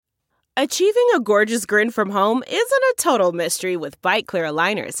Achieving a gorgeous grin from home isn't a total mystery with Bite Clear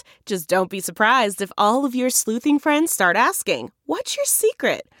aligners. Just don't be surprised if all of your sleuthing friends start asking, "What's your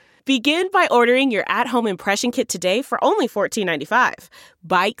secret?" Begin by ordering your at-home impression kit today for only $14.95.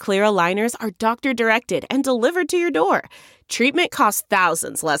 Bite Clear aligners are doctor-directed and delivered to your door. Treatment costs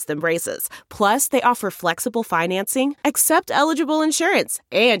thousands less than braces. Plus, they offer flexible financing, accept eligible insurance,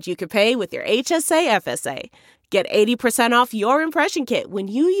 and you can pay with your HSA FSA. Get 80% off your impression kit when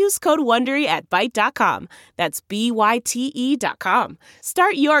you use code WONDERY at Byte.com. That's BYTE.com.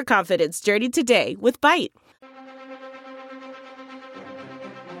 Start your confidence journey today with Byte.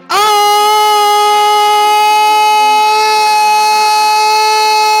 Oh,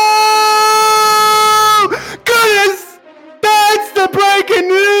 goodness! That's the breaking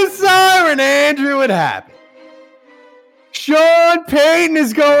news siren, Andrew. It happened. Sean Payton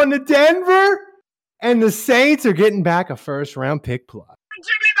is going to Denver, and the Saints are getting back a first-round pick plus.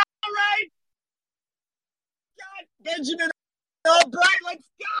 Benjamin Albright, let's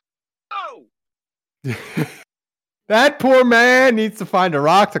go! That poor man needs to find a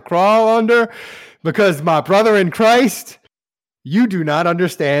rock to crawl under, because my brother in Christ, you do not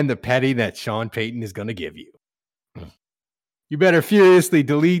understand the petty that Sean Payton is going to give you. You better furiously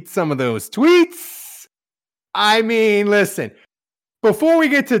delete some of those tweets. I mean, listen, before we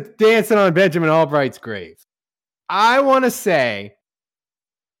get to dancing on Benjamin Albright's grave, I want to say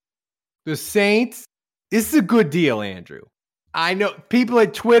the Saints, this is a good deal, Andrew. I know people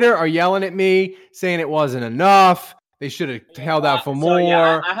at Twitter are yelling at me, saying it wasn't enough. They should have held out for more.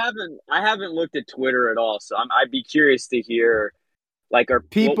 Yeah, I haven't looked at Twitter at all, so I'd be curious to hear, like,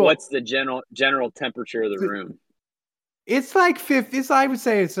 what's the general temperature of the room? It's like 50. I would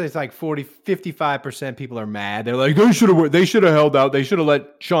say it's like 55% people are mad. They're like, they should have held out. They should have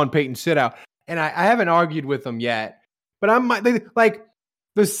let Sean Payton sit out. And I haven't argued with them yet. But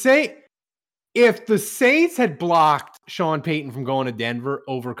if the Saints had blocked Sean Payton from going to Denver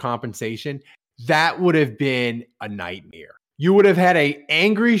over compensation, that would have been a nightmare. You would have had an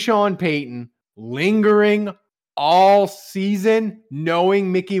angry Sean Payton lingering all season,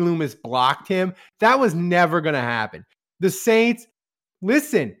 knowing Mickey Loomis blocked him. That was never going to happen. The Saints,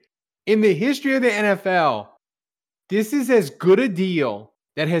 listen, in the history of the NFL, this is as good a deal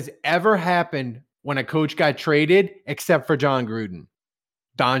that has ever happened when a coach got traded, except for John Gruden.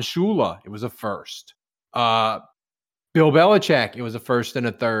 Don Shula, it was a first. Bill Belichick, it was a first and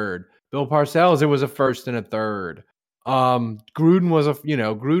a third. Bill Parcells, it was a first and a third. Gruden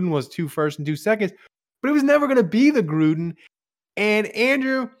was 2 firsts and 2 seconds, but it was never going to be the Gruden. And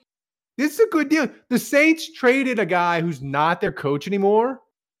Andrew, this is a good deal. The Saints traded a guy who's not their coach anymore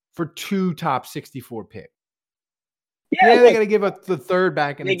for 2 top 64 picks. Yeah, they got to give up the third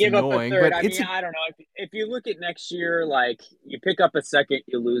back, and it's annoying. But I don't know. If you look at next year, like, you pick up a second,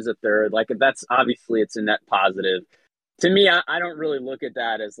 you lose a third. Like, that's obviously it's a net positive. To me, I don't really look at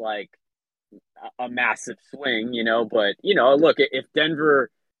that as like a massive swing, But look, if Denver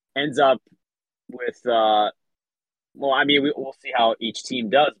ends up with, we'll see how each team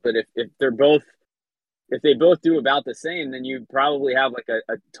does. But if they both do about the same, then you probably have like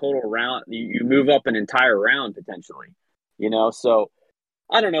a total round. You move up an entire round potentially. So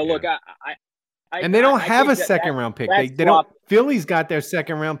I don't know. Yeah. Look, and they don't have a second round pick. They don't. Philly's got their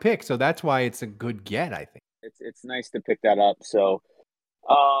second round pick, so that's why it's a good get. I think it's nice to pick that up. So,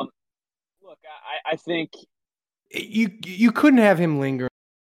 look, I think you couldn't have him linger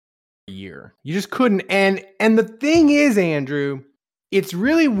a year. You just couldn't. And the thing is, Andrew, it's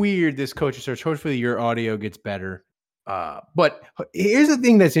really weird, this coaching search. Hopefully your audio gets better. But here's the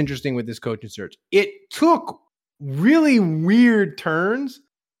thing that's interesting with this coaching search. It took really weird turns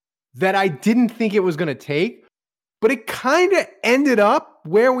that I didn't think it was going to take, but it kind of ended up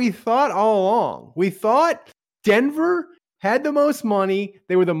where we thought all along. We thought Denver had the most money.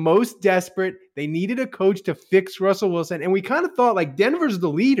 They were the most desperate. They needed a coach to fix Russell Wilson. And we kind of thought like Denver's the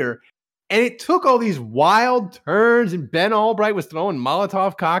leader. And it took all these wild turns, and Ben Albright was throwing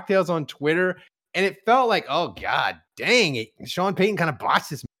Molotov cocktails on Twitter. And it felt like, oh, God dang it. Sean Payton kind of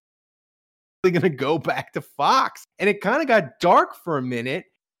botched this. Going to go back to Fox. And it kind of got dark for a minute.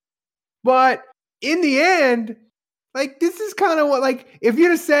 But in the end, like, this is kind of what, like, if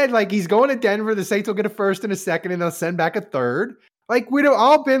you'd have said, like, he's going to Denver, the Saints will get a first and a second, and they'll send back a third. Like, we'd have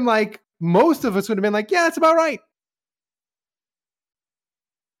all been like, most of us would have been like, yeah, that's about right.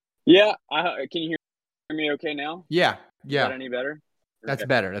 Yeah. Can you hear me okay now? Yeah. Is that any better? That's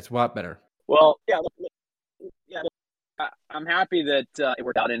better. That's a lot better. Well, yeah. I'm happy that it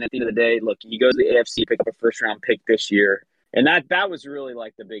worked out. And at the end of the day, look, he goes to the AFC, pick up a first round pick this year. And that was really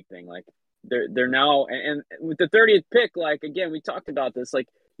like the big thing. Like they're now, and with the 30th pick, like, again, we talked about this, like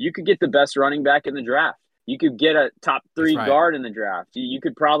you could get the best running back in the draft. You could get a top 3 guard in the draft. You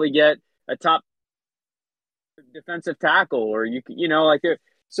could probably get a top defensive tackle, or you could,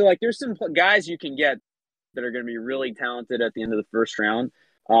 there's some guys you can get that are going to be really talented at the end of the first round.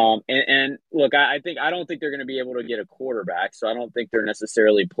 And look, I don't think they're going to be able to get a quarterback, so I don't think they're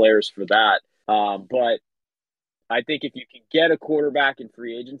necessarily players for that. But I think if you can get a quarterback in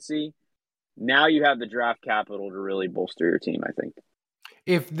free agency, now you have the draft capital to really bolster your team, I think.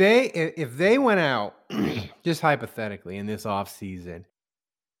 If they went out, just hypothetically, in this offseason,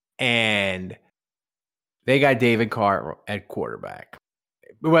 and they got David Carr at quarterback,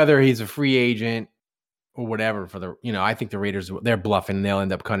 whether he's a free agent or whatever I think the Raiders, they're bluffing and they'll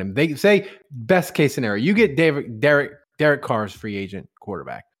end up cutting him. They say best case scenario, you get Derek Carr's free agent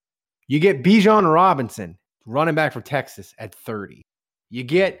quarterback. You get Bijan Robinson, running back for Texas, at 30. You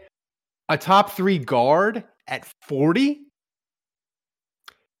get a top 3 guard at 40.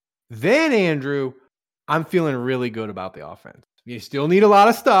 Then, Andrew, I'm feeling really good about the offense. You still need a lot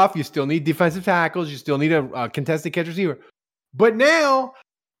of stuff. You still need defensive tackles. You still need a contested catch receiver. But now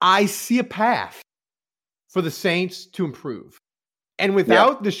I see a path for the Saints to improve. And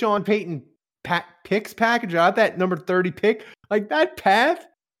without the Sean Payton picks package, without that number 30 pick, like that path,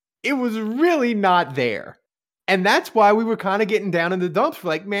 it was really not there. And that's why we were kind of getting down in the dumps. We're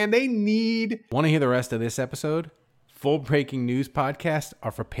like, man, they need... Want to hear the rest of this episode? Full breaking news podcasts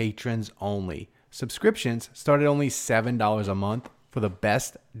are for patrons only. Subscriptions start at only $7 a month for the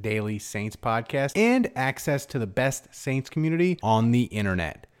best daily Saints podcast and access to the best Saints community on the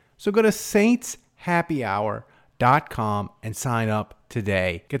internet. So go to saintshappyhour.com and sign up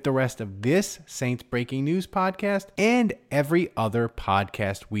today. Get the rest of this Saints breaking news podcast and every other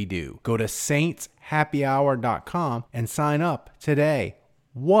podcast we do. Go to saintshappyhour.com and sign up today.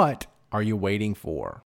 What are you waiting for?